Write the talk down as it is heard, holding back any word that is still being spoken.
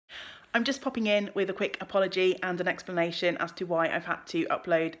I'm just popping in with a quick apology and an explanation as to why I've had to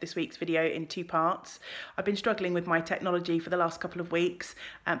upload this week's video in two parts. I've been struggling with my technology for the last couple of weeks.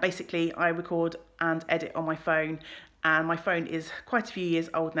 Basically, I record and edit on my phone, and my phone is quite a few years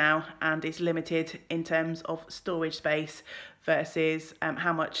old now and is limited in terms of storage space versus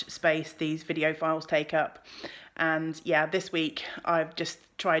how much space these video files take up. And yeah, this week I've just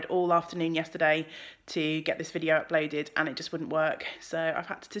tried all afternoon yesterday to get this video uploaded and it just wouldn't work. So I've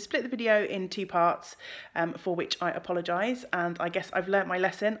had to split the video in two parts, for which I apologise. And I guess I've learnt my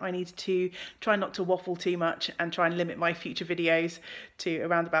lesson. I need to try not to waffle too much and try and limit my future videos to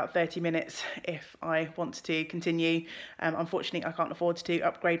around about 30 minutes if I want to continue. Unfortunately, I can't afford to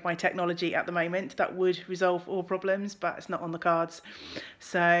upgrade my technology at the moment. That would resolve all problems, but it's not on the cards.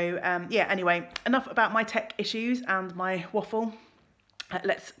 So yeah, anyway, enough about my tech issues and my waffle.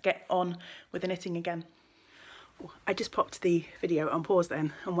 Let's get on with the knitting again. I just popped the video on pause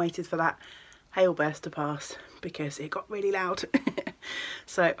then and waited for that hail burst to pass because it got really loud.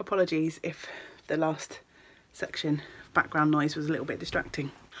 So apologies if the last section of background noise was a little bit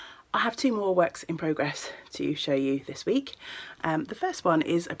distracting. I have two more works in progress to show you this week. The first one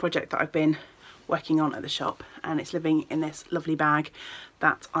is a project that I've been working on at the shop, and it's living in this lovely bag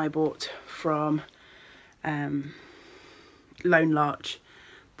that I bought from Lone Larch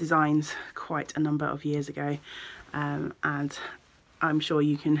Designs quite a number of years ago, and I'm sure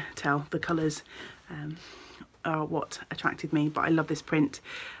you can tell the colours are what attracted me, but I love this print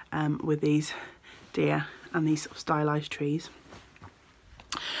with these deer and these sort of stylised trees.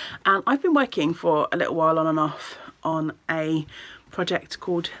 And I've been working for a little while on and off on a project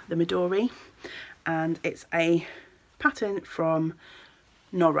called the Midori, and it's a pattern from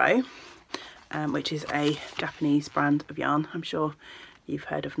Noro, which is a Japanese brand of yarn. I'm sure you've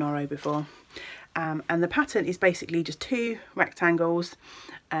heard of Noro before. And the pattern is basically just two rectangles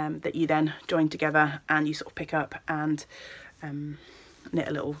that you then join together, and you sort of pick up and knit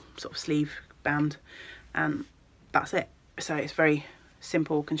a little sort of sleeve band, and that's it. So it's very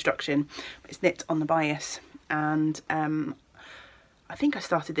simple construction. It's knit on the bias, and I think I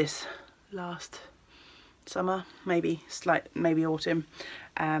started this last summer, maybe autumn,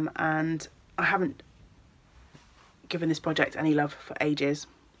 and I haven't given this project any love for ages.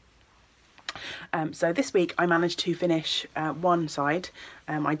 So this week I managed to finish one side.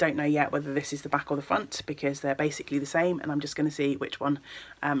 I don't know yet whether this is the back or the front because they're basically the same, and I'm just going to see which one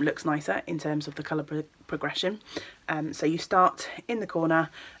looks nicer in terms of the colour progression. So you start in the corner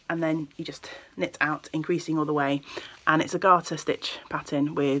and then you just knit out, increasing all the way, and it's a garter stitch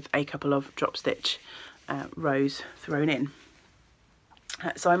pattern with a couple of drop stitch rows thrown in.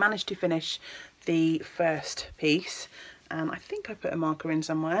 So I managed to finish the first piece, and I think I put a marker in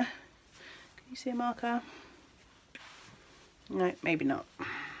somewhere. Can you see a marker? No, maybe not.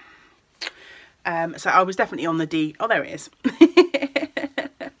 So I was definitely on the D. Oh, there it is.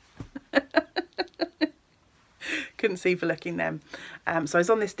 Couldn't see for looking then. So I was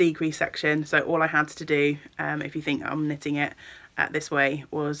on this decrease section, so all I had to do, if you think I'm knitting it this way,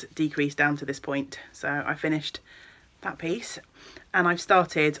 was decrease down to this point. So I finished that piece and I've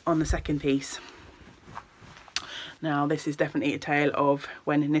started on the second piece. Now this is definitely a tale of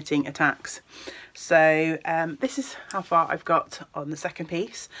when knitting attacks. So this is how far I've got on the second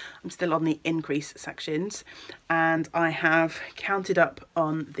piece. I'm still on the increase sections, and I have counted up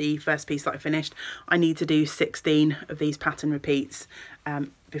on the first piece that I finished. I need to do 16 of these pattern repeats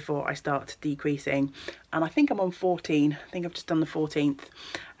before I start decreasing, and I think I'm on 14. I think I've just done the 14th.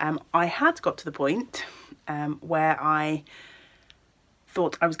 I had got to the point where I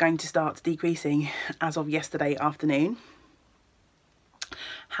thought I was going to start decreasing as of yesterday afternoon.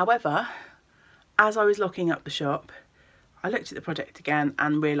 However, as I was locking up the shop, I looked at the project again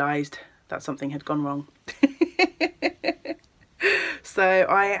and realised that something had gone wrong. So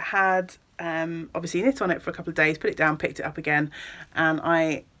I had obviously knit on it for a couple of days, put it down, picked it up again, and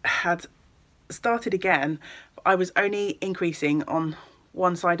I had started again. I was only increasing on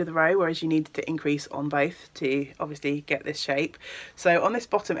one side of the row, whereas you needed to increase on both to obviously get this shape. So on this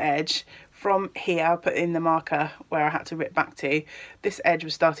bottom edge, from here I put in the marker where I had to rip back to, this edge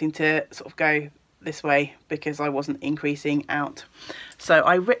was starting to sort of go this way because I wasn't increasing out. So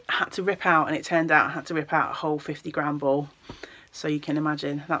I had to rip out, and it turned out I had to rip out a whole 50-gram ball. So you can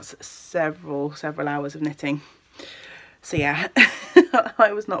imagine that's several hours of knitting. So yeah,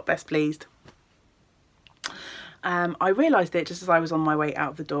 I was not best pleased. I realised it just as I was on my way out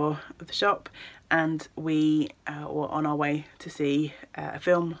of the door of the shop, and we were on our way to see a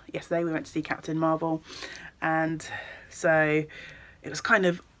film yesterday. We went to see Captain Marvel, and so it was kind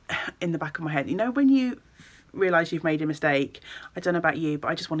of in the back of my head, you know, when you realise you've made a mistake, I don't know about you, but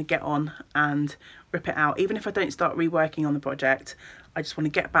I just want to get on and rip it out. Even if I don't start reworking on the project, I just want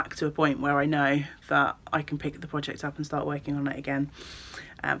to get back to a point where I know that I can pick the project up and start working on it again.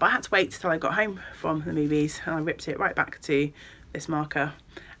 But I had to wait till I got home from the movies, and I ripped it right back to this marker.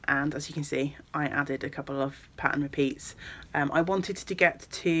 And as you can see, I added a couple of pattern repeats. I wanted to get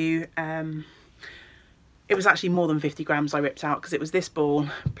to, it was actually more than 50 grams I ripped out, because it was this ball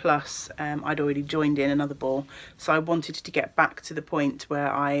plus I'd already joined in another ball. So I wanted to get back to the point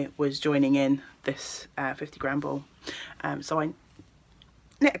where I was joining in this 50 gram ball. So I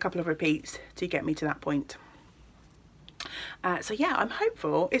knit a couple of repeats to get me to that point. So yeah, I'm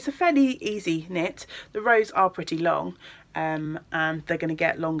hopeful. It's a fairly easy knit. The rows are pretty long, and they're going to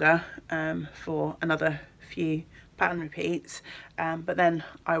get longer for another few pattern repeats, but then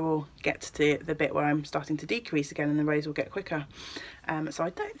I will get to the bit where I'm starting to decrease again and the rows will get quicker. So I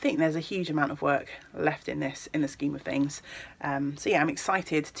don't think there's a huge amount of work left in this in the scheme of things. So yeah, I'm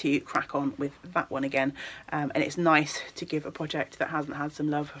excited to crack on with that one again, and it's nice to give a project that hasn't had some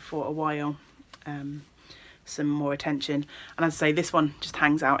love for a while some more attention. And as I say, this one just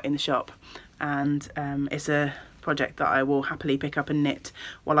hangs out in the shop, and it's a project that I will happily pick up and knit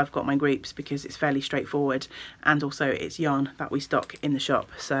while I've got my groups, because it's fairly straightforward, and also it's yarn that we stock in the shop.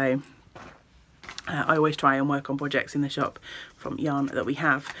 So I always try and work on projects in the shop from yarn that we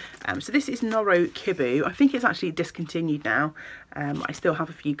have. So this is Noro Kibu. I think it's actually discontinued now. I still have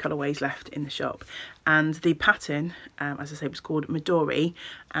a few colourways left in the shop, and the pattern, as I say, was called Midori,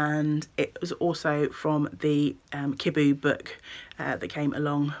 and it was also from the Kibu book that came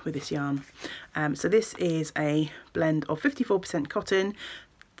along with this yarn. So this is a blend of 54% cotton,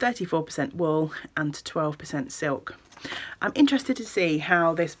 34% wool and 12% silk. I'm interested to see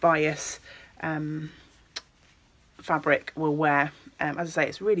how this bias fabric will wear. As I say,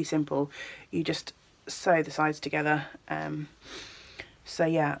 it's really simple. You just sew the sides together. So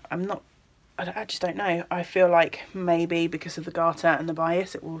yeah, I just don't know. I feel like maybe because of the garter and the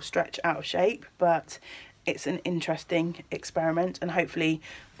bias it will stretch out of shape, but it's an interesting experiment, and hopefully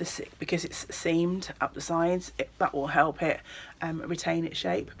because it's seamed up the sides, that will help it retain its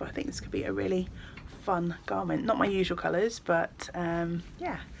shape. But I think this could be a really fun garment. Not my usual colours, but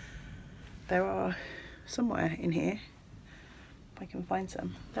yeah, there are somewhere in here, if I can find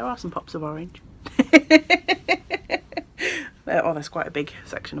some, there are some pops of orange. Oh, there's quite a big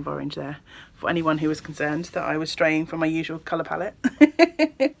section of orange there, for anyone who was concerned that I was straying from my usual colour palette.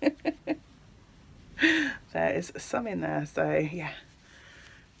 There is some in there, so yeah,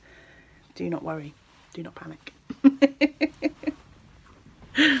 do not worry, do not panic.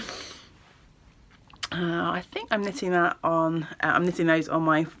 I think I'm knitting that on, I'm knitting those on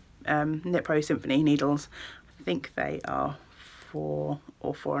my Knit Pro Symphony needles. I think they are 4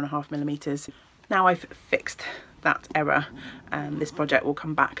 or 4.5 millimeters. Now I've fixed that error, this project will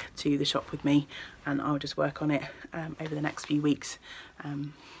come back to the shop with me, and I'll just work on it over the next few weeks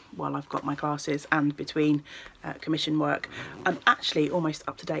while I've got my classes and between commission work. I'm actually almost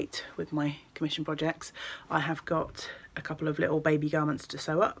up to date with my commission projects. I have got a couple of little baby garments to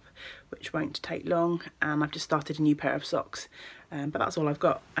sew up, which won't take long, and I've just started a new pair of socks, but that's all I've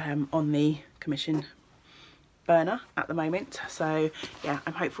got on the commission burner at the moment. So yeah,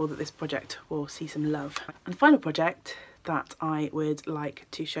 I'm hopeful that this project will see some love. And the final project that I would like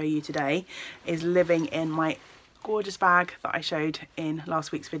to show you today is living in my gorgeous bag that I showed in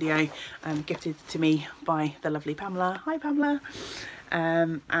last week's video, gifted to me by the lovely Pamela. Hi Pamela.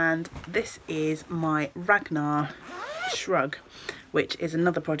 And this is my Ragnar shrug, which is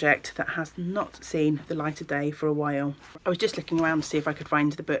another project that has not seen the light of day for a while. I was just looking around to see if I could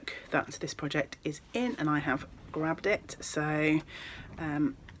find the book that this project is in, and I have grabbed it. So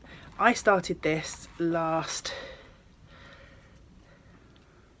I started this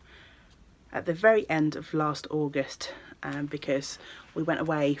at the very end of last August, because we went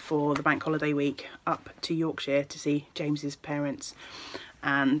away for the bank holiday week up to Yorkshire to see James's parents,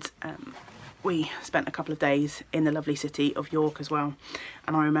 and we spent a couple of days in the lovely city of York as well,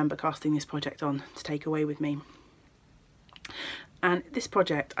 and I remember casting this project on to take away with me. And this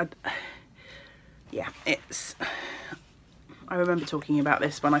project, I remember talking about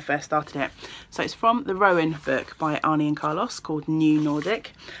this when I first started it. So it's from the Rowan book by Arnie and Carlos called New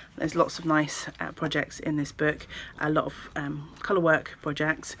Nordic. There's lots of nice projects in this book, a lot of colour work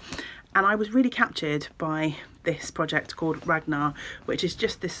projects, and I was really captured by this project called Ragnar, which is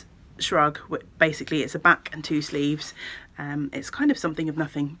just this shrug. Basically it's a back and 2 sleeves. It's kind of something of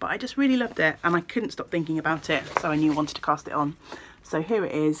nothing, but I just really loved it and I couldn't stop thinking about it, so I knew I wanted to cast it on. So here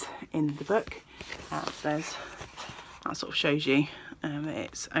it is in the book. That sort of shows you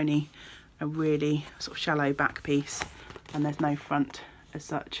it's only a really sort of shallow back piece, and there's no front as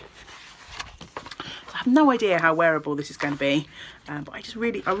such. So I have no idea how wearable this is going to be, but I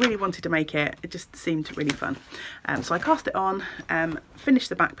really wanted to make it. It just seemed really fun. So I cast it on, finished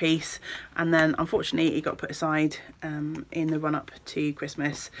the back piece, and then unfortunately it got put aside in the run up to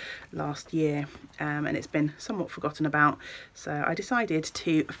Christmas last year, and it's been somewhat forgotten about. So I decided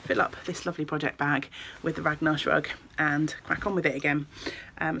to fill up this lovely project bag with the Ragnar shrug and crack on with it again.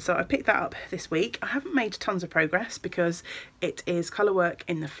 So I picked that up this week. I haven't made tons of progress because it is colour work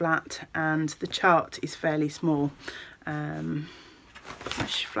in the flat and the chart is fairly small.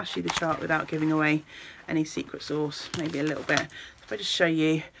 Flash you the chart without giving away any secret sauce, maybe a little bit. If I just show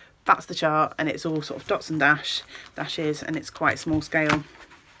you, that's the chart, and it's all sort of dots and dashes, and it's quite small scale.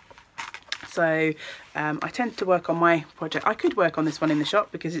 So I tend to work on my project. I could work on this one in the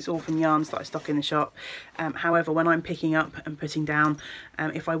shop because it's all from yarns that I stock in the shop. However, when I'm picking up and putting down,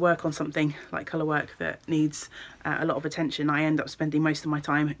 if I work on something like colour work that needs a lot of attention, I end up spending most of my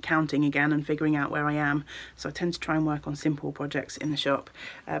time counting again and figuring out where I am. So I tend to try and work on simple projects in the shop.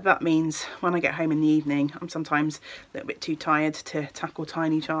 That means when I get home in the evening, I'm sometimes a little bit too tired to tackle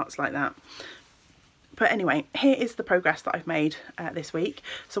tiny charts like that. But anyway, here is the progress that I've made this week.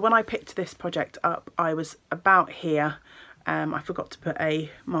 So when I picked this project up, I was about here. I forgot to put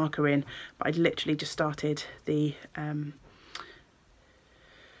a marker in, but I'd literally just started the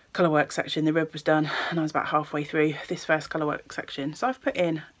colour work section. The rib was done, and I was about halfway through this first colour work section. So I've put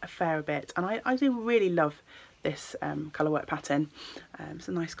in a fair bit, and I do really love this colour work pattern. It's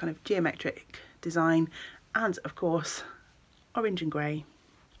a nice kind of geometric design, and of course, orange and grey.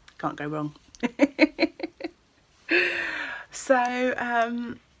 Can't go wrong. So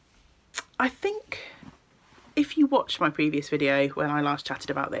I think if you watched my previous video when I last chatted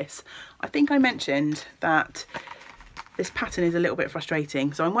about this, I think I mentioned that this pattern is a little bit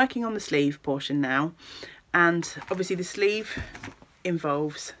frustrating. So I'm working on the sleeve portion now, and obviously the sleeve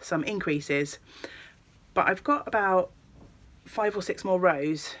involves some increases, but I've got about 5 or 6 more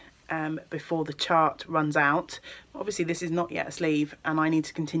rows before the chart runs out. Obviously this is not yet a sleeve, and I need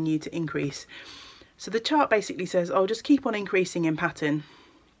to continue to increase. So the chart basically says, oh, just keep on increasing in pattern.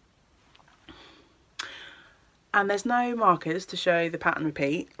 And there's no markers to show the pattern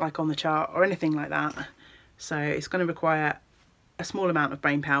repeat, like on the chart or anything like that. So it's going to require a small amount of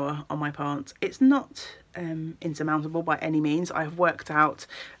brain power on my part. It's not insurmountable by any means. I have worked out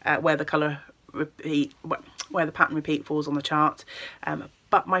where the colour repeat, where the pattern repeat falls on the chart.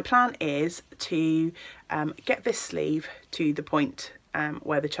 But my plan is to get this sleeve to the point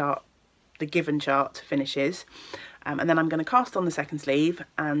where the given chart finishes, and then I'm going to cast on the second sleeve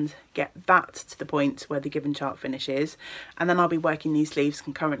and get that to the point where the given chart finishes, and then I'll be working these sleeves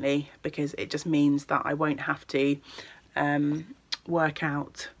concurrently, because it just means that I won't have to work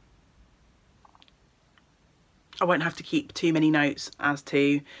out, I won't have to keep too many notes as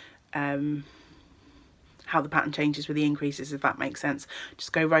to how the pattern changes with the increases, if that makes sense.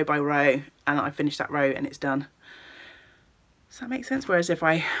 Just go row by row, and I finish that row and it's done. Does that make sense? Whereas if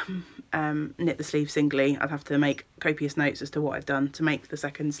I knit the sleeve singly, I'd have to make copious notes as to what I've done to make the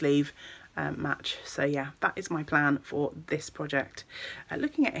second sleeve match. So yeah, that is my plan for this project.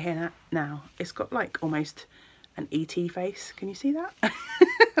 Looking at it here now, it's got like almost an ET face. Can you see that?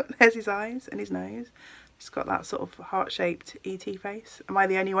 There's his eyes and his nose. It's got that sort of heart-shaped ET face. Am I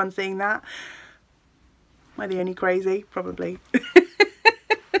the only one seeing that? Am I the only crazy? Probably.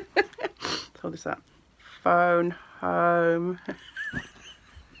 Hold this up. Phone home. I'm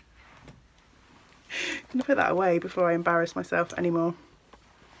gonna put that away before I embarrass myself anymore.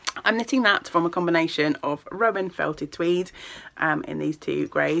 I'm knitting that from a combination of Rowan felted tweed in these 2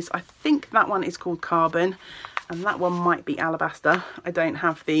 greys. I think that one is called Carbon, and that one might be Alabaster. I don't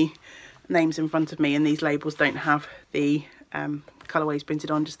have the names in front of me, and these labels don't have the colourways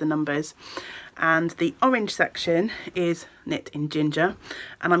printed on, just the numbers. And the orange section is knit in Ginger,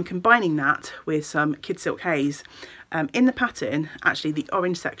 and I'm combining that with some Kid Silk Haze. In the pattern, actually the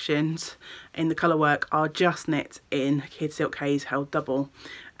orange sections in the colour work are just knit in Kid Silk Haze held double,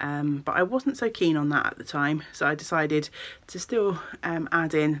 but I wasn't so keen on that at the time, so I decided to still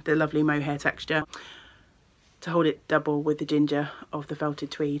add in the lovely mohair texture to hold it double with the ginger of the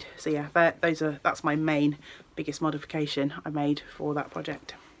felted tweed. So yeah, that's my biggest modification I made for that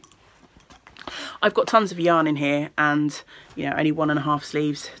project. I've got tons of yarn in here, and you know, only 1.5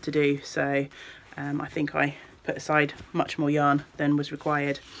 sleeves to do, so I think I put aside much more yarn than was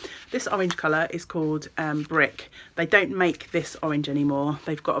required. This orange colour is called Brick. They don't make this orange anymore.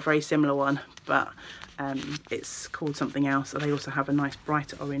 They've got a very similar one, but it's called something else. They also have a nice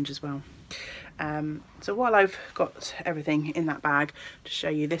brighter orange as well. So while I've got everything in that bag, to show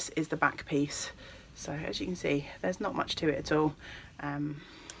you, this is the back piece. So as you can see, there's not much to it at all.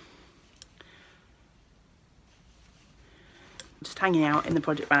 Just hanging out in the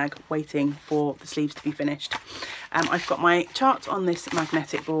project bag, waiting for the sleeves to be finished. I've got my charts on this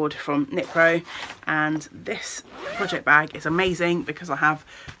magnetic board from Knitpro, and this project bag is amazing because I have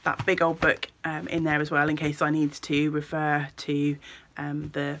that big old book in there as well, in case I need to refer to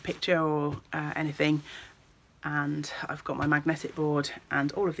the picture or anything. And I've got my magnetic board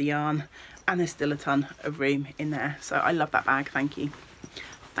and all of the yarn, and there's still a ton of room in there. So I love that bag. Thank you.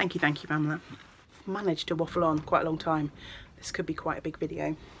 Thank you, Pamela. I've managed to waffle on quite a long time. This could be quite a big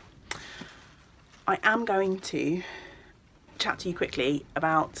video. I am going to chat to you quickly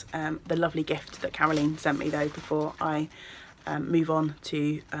about the lovely gift that Caroline sent me though, before I move on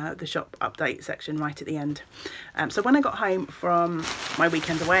to the shop update section right at the end. So when I got home from my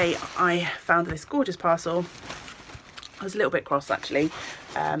weekend away, I found this gorgeous parcel. I was a little bit cross actually,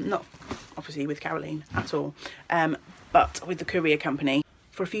 not obviously with Caroline at all, but with the courier company.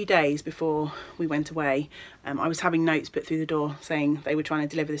 For a few days before we went away, I was having notes put through the door saying they were trying to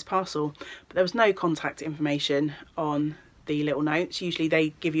deliver this parcel, but there was no contact information on the little notes. Usually they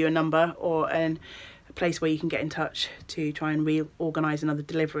give you a number or a place where you can get in touch to try and reorganise another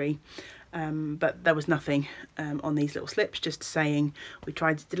delivery, but there was nothing on these little slips, just saying we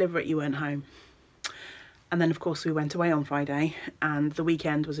tried to deliver it, you weren't home. And then of course we went away on Friday, and the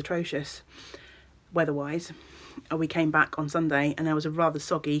weekend was atrocious weather-wise. We came back on Sunday and there was a rather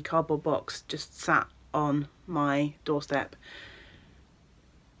soggy cardboard box just sat on my doorstep.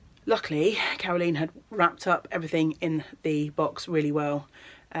 Luckily, Caroline had wrapped up everything in the box really well.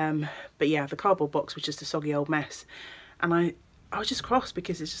 But yeah, the cardboard box was just a soggy old mess. And I was just cross,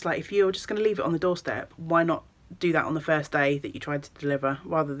 because it's just like, if you're just going to leave it on the doorstep, why not do that on the first day that you tried to deliver,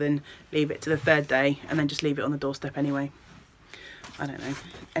 rather than leave it to the third day and then just leave it on the doorstep anyway. I don't know.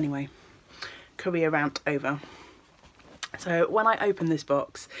 Anyway, courier rant over. So when I opened this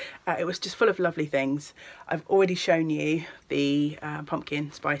box, it was just full of lovely things. I've already shown you the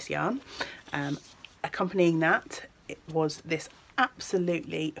pumpkin spice yarn. Accompanying that, it was this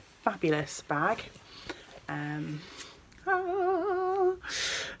absolutely fabulous bag.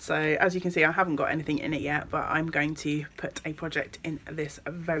 So as you can see, I haven't got anything in it yet, but I'm going to put a project in this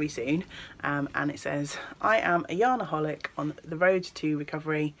very soon. And it says, I am a yarnaholic on the road to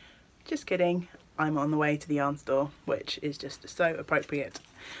recovery. Just kidding. I'm on the way to the yarn store, which is just so appropriate.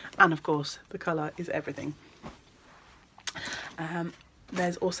 And of course, the colour is everything.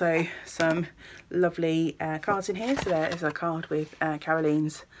 There's also some lovely cards in here. So there is a card with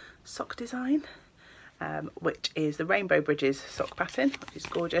Caroline's sock design, which is the Rainbow Bridges sock pattern, which is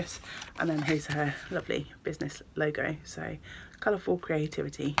gorgeous. And then here's her lovely business logo. So colourful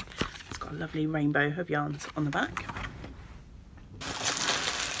creativity. It's got a lovely rainbow of yarns on the back.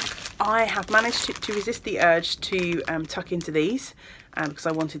 I have managed to resist the urge to tuck into these because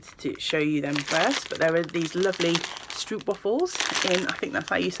I wanted to show you them first, but there are these lovely stroop waffles in, I think that's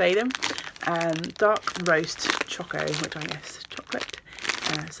how you say them, dark roast choco, which I guess chocolate.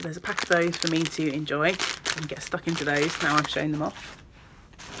 So there's a pack of those for me to enjoy and get stuck into those now I've shown them off.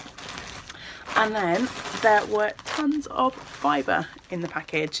 And then there were tons of fibre in the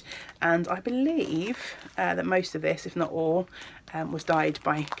package, and I believe that most of this, if not all, was dyed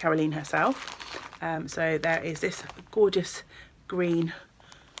by Caroline herself. So there is this gorgeous green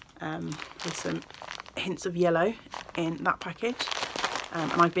with some hints of yellow in that package.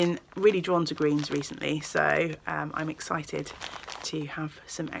 And I've been really drawn to greens recently, so I'm excited to have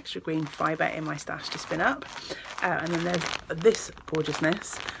some extra green fibre in my stash to spin up. And then there's this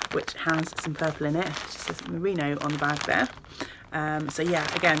gorgeousness, which has some purple in it. It just says merino on the bag there. So yeah,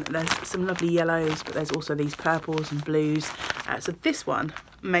 again, there's some lovely yellows, but there's also these purples and blues. So this one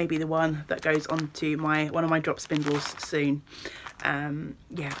may be the one that goes onto one of my drop spindles soon.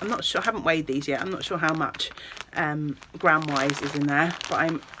 Yeah, I'm not sure, I haven't weighed these yet. I'm not sure how much gram wise is in there, but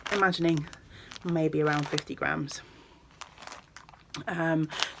I'm imagining maybe around 50 grams.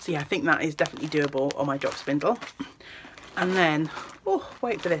 So yeah, I think that is definitely doable on my drop spindle. And then, oh,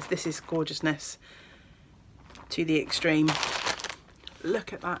 wait for this. This is gorgeousness to the extreme.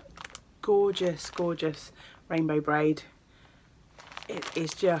 Look at that gorgeous, gorgeous rainbow braid. It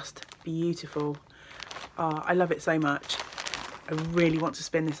is just beautiful. Oh, I love it so much. I really want to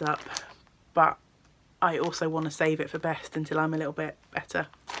spin this up, but I also want to save it for best until I'm a little bit better.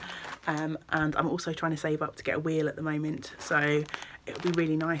 And I'm also trying to save up to get a wheel at the moment, so it would be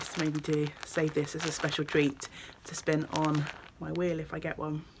really nice to maybe to save this as a special treat to spin on my wheel if I get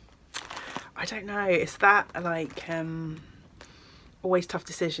one. I don't know, it's that like always tough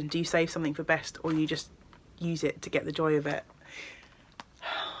decision. Do you save something for best, or you just use it to get the joy of it?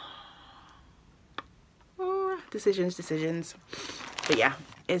 Decisions. But yeah,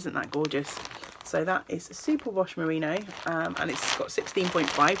 isn't that gorgeous? So that is Superwash Merino, and it's got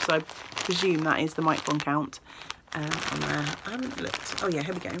 16.5, so I presume that is the micron count on there. I haven't looked. Oh yeah,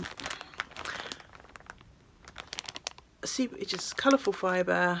 here we go. It's just colourful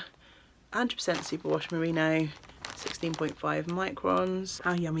fibre, 100% Superwash Merino, 16.5 microns.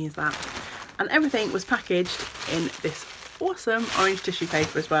 How yummy is that? And everything was packaged in this awesome orange tissue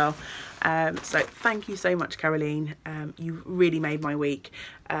paper as well. So thank you so much, Caroline. You really made my week.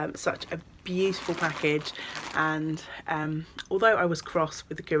 Such a beautiful package, and although I was cross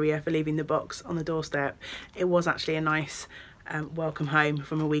with the courier for leaving the box on the doorstep, it was actually a nice welcome home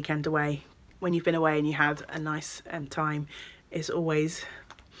from a weekend away. When you've been away and you had a nice time, it's always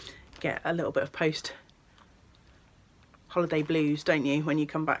get a little bit of post holiday blues, don't you, when you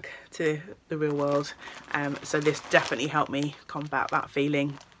come back to the real world. So this definitely helped me combat that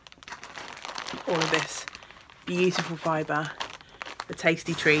feeling. All of this beautiful fibre, the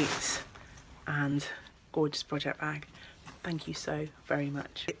tasty treats, and gorgeous project bag. Thank you so very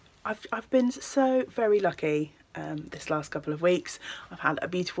much. I've been so very lucky this last couple of weeks. I've had a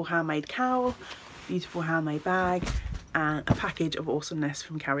beautiful handmade cowl, beautiful handmade bag, and a package of awesomeness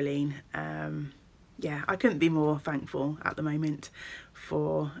from Caroline. Yeah, I couldn't be more thankful at the moment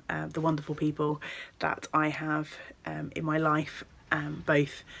for the wonderful people that I have in my life,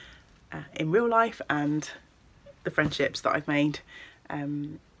 both in real life and the friendships that I've made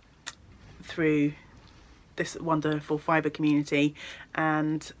through this wonderful fibre community.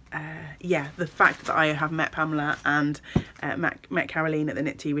 And yeah, the fact that I have met Pamela and met Caroline at the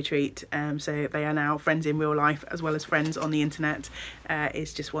Knit Tea retreat, so they are now friends in real life as well as friends on the internet,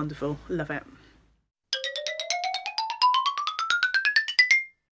 is just wonderful. Love it.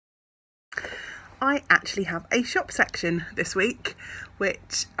 I actually have a shop section this week,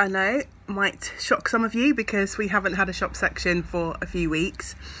 which I know might shock some of you because we haven't had a shop section for a few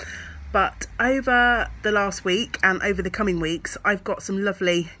weeks. But over the last week and over the coming weeks, I've got some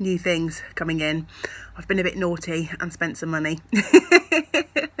lovely new things coming in. I've been a bit naughty and spent some money.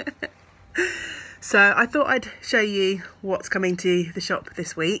 So I thought I'd show you what's coming to the shop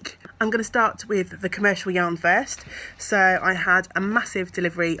this week. I'm going to start with the commercial yarn first. So I had a massive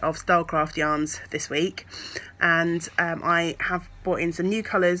delivery of Stylecraft yarns this week, and I have brought in some new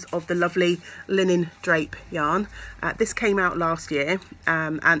colours of the lovely linen drape yarn. This came out last year,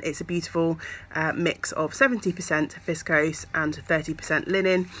 and it's a beautiful mix of 70% viscose and 30%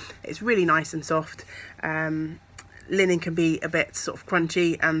 linen. It's really nice and soft. Linen can be a bit sort of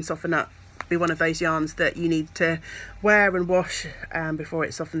crunchy and soften up, be one of those yarns that you need to wear and wash before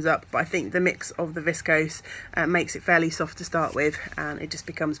it softens up, but I think the mix of the viscose makes it fairly soft to start with, and it just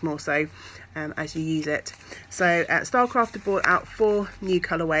becomes more so as you use it. So Stylecraft have brought out 4 new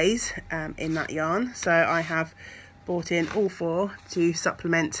colourways in that yarn, so I have bought in all 4 to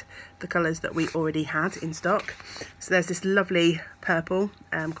supplement the colours that we already had in stock. So there's this lovely purple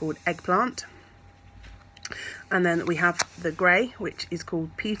called Eggplant, and then we have the grey, which is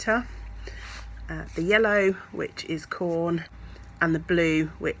called Pewter, the yellow, which is Corn, and the blue,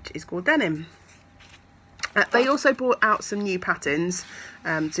 which is called Denim. They also brought out some new patterns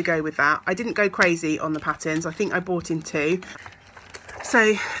to go with that. I didn't go crazy on the patterns. I think I bought in 2.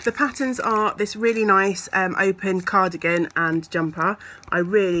 So the patterns are this really nice open cardigan and jumper. I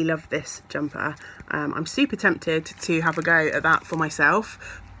really love this jumper. I'm super tempted to have a go at that for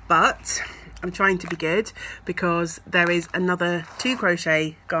myself, but I'm trying to be good because there is another 2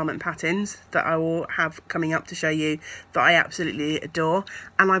 crochet garment patterns that I will have coming up to show you that I absolutely adore,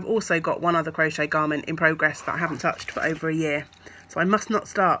 and I've also got 1 other crochet garment in progress that I haven't touched for over a year, so I must not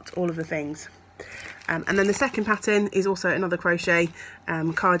start all of the things. And then the second pattern is also another crochet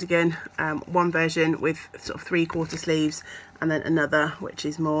cardigan, one version with sort of 3/4 sleeves, and then another which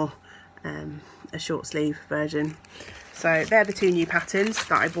is more a short sleeve version. So they're the 2 new patterns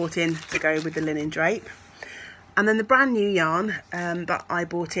that I bought in to go with the linen drape. And then the brand new yarn that I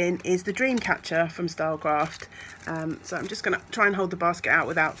bought in is the Dreamcatcher from Stylecraft. So I'm just going to try and hold the basket out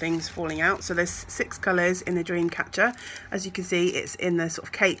without things falling out. So there's 6 colours in the Dreamcatcher. As you can see, it's in the sort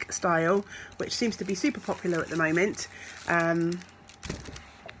of cake style, which seems to be super popular at the moment.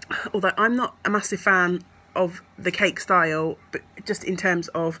 Although I'm not a massive fan of the cake style, but just in terms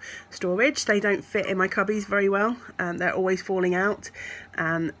of storage, they don't fit in my cubbies very well, and they're always falling out,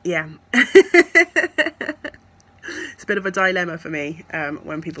 and yeah. It's a bit of a dilemma for me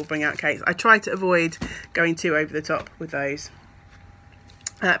when people bring out cakes. I try to avoid going too over the top with those.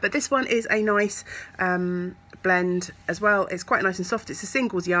 But this one is a nice blend as well. It's quite nice and soft. It's a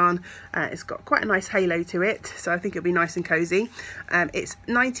singles yarn. It's got quite a nice halo to it, so I think it'll be nice and cozy. It's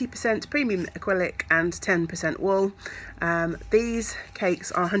 90% premium acrylic and 10% wool. These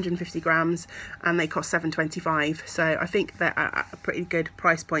cakes are 150 grams and they cost £7.25, so I think they're at a pretty good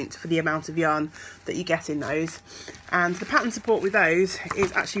price point for the amount of yarn that you get in those. And the pattern support with those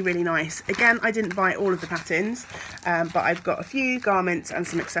is actually really nice. Again, I didn't buy all of the patterns, but I've got a few garments and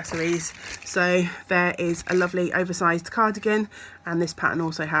some accessories. So there is a lovely oversized cardigan, and this pattern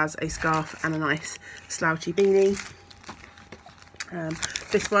also has a scarf and a nice slouchy beanie.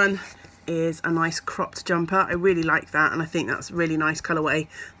 This one is a nice cropped jumper. I really like that, and I think that's a really nice colourway,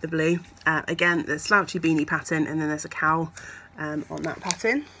 the blue. Again, the slouchy beanie pattern, and then there's a cowl on that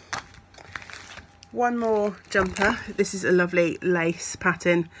pattern. One more jumper. This is a lovely lace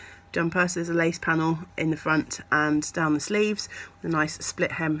pattern jumper, so there's a lace panel in the front and down the sleeves with a nice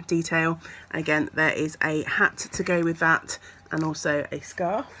split hem detail. Again, there is a hat to go with that, and also a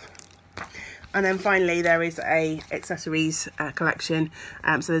scarf. And then finally there is a accessories collection.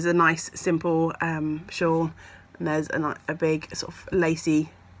 So there's a nice simple shawl, and there's a big sort of lacy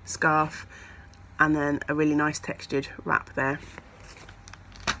scarf, and then a really nice textured wrap there.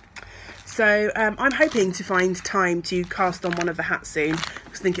 So I'm hoping to find time to cast on one of the hats soon,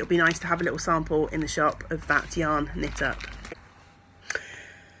 because I think it'll be nice to have a little sample in the shop of that yarn knit up.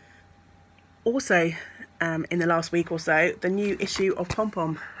 Also, in the last week or so, the new issue of Pom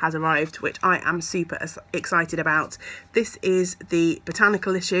Pom has arrived, which I am super excited about. This is the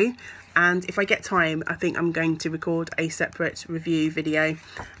botanical issue, and if I get time, I think I'm going to record a separate review video.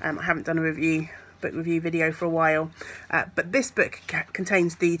 I haven't done a book review video for a while, but this book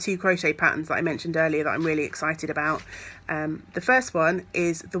contains the 2 crochet patterns that I mentioned earlier that I'm really excited about. The first one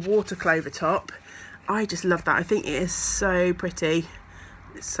is the water clover top. I just love that. I think it is so pretty.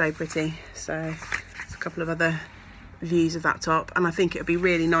 It's so pretty. So couple of other views of that top, and I think it would be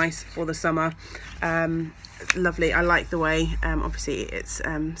really nice for the summer. Lovely. I like the way obviously it's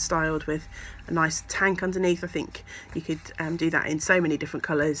styled with a nice tank underneath. I think you could do that in so many different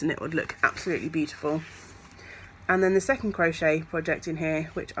colours and it would look absolutely beautiful. And then the second crochet project in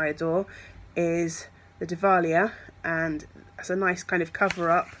here, which I adore, is the Diwalia, and it's a nice kind of cover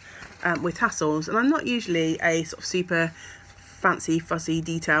up with tassels. And I'm not usually a sort of super fancy fuzzy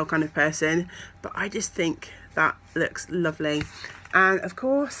detail kind of person, but I just think that looks lovely. And of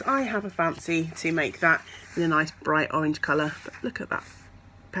course I have a fancy to make that in a nice bright orange colour, but look at that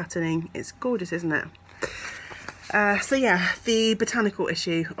patterning, it's gorgeous, isn't it? So yeah, the botanical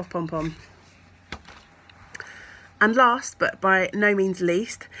issue of Pom Pom. And last but by no means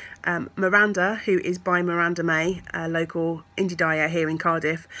least, Miranda, who is by Miranda May, a local indie dyer here in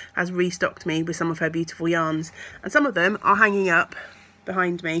Cardiff, has restocked me with some of her beautiful yarns, and some of them are hanging up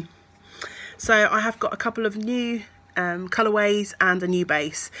behind me. So I have got a couple of new colourways and a new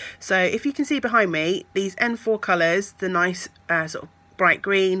base. So if you can see behind me, these N4 colours, the nice sort of bright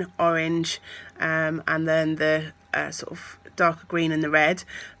green, orange, and then the sort of darker green and the red,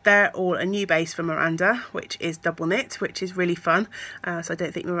 they're all a new base for Miranda, which is double knit, which is really fun. So I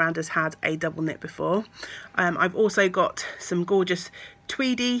don't think Miranda's had a double knit before. I've also got some gorgeous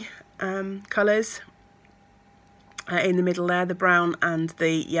tweedy colours in the middle there. The brown and the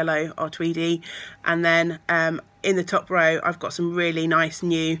yellow are tweedy, and then in the top row I've got some really nice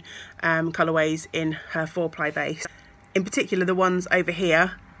new colourways in her 4-ply base. In particular, the ones over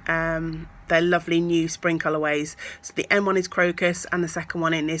here, they're lovely new spring colourways. So the N1 is crocus and the second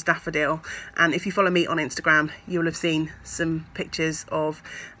one in is daffodil, and if you follow me on Instagram you'll have seen some pictures of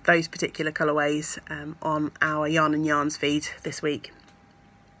those particular colourways on our Yarn and Yarns feed this week.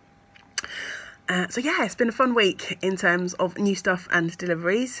 So yeah, it's been a fun week in terms of new stuff and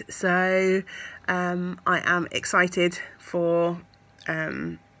deliveries, so I am excited for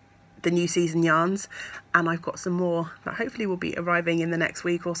the new season yarns, and I've got some more that hopefully will be arriving in the next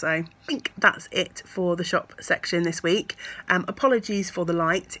week or so. I think that's it for the shop section this week. Apologies for the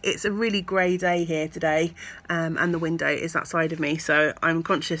light, it's a really grey day here today, and the window is that side of me, so I'm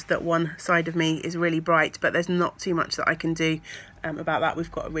conscious that one side of me is really bright, but there's not too much that I can do about that.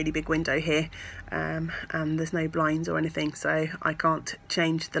 We've got a really big window here, and there's no blinds or anything, so I can't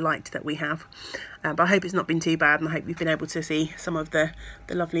change the light that we have. But I hope it's not been too bad, and I hope you've been able to see some of the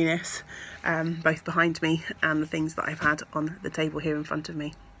loveliness both behind me and the things that I've had on the table here in front of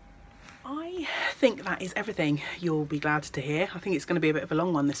me. I think that is everything you'll be glad to hear. I think it's going to be a bit of a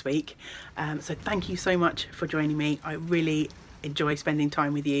long one this week, so thank you so much for joining me. I really enjoy spending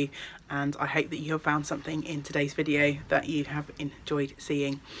time with you, and I hope that you have found something in today's video that you have enjoyed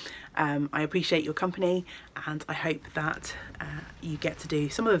seeing. I appreciate your company, and I hope that you get to do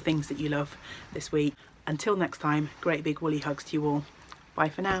some of the things that you love this week. Until next time, great big woolly hugs to you all. Bye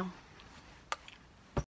for now.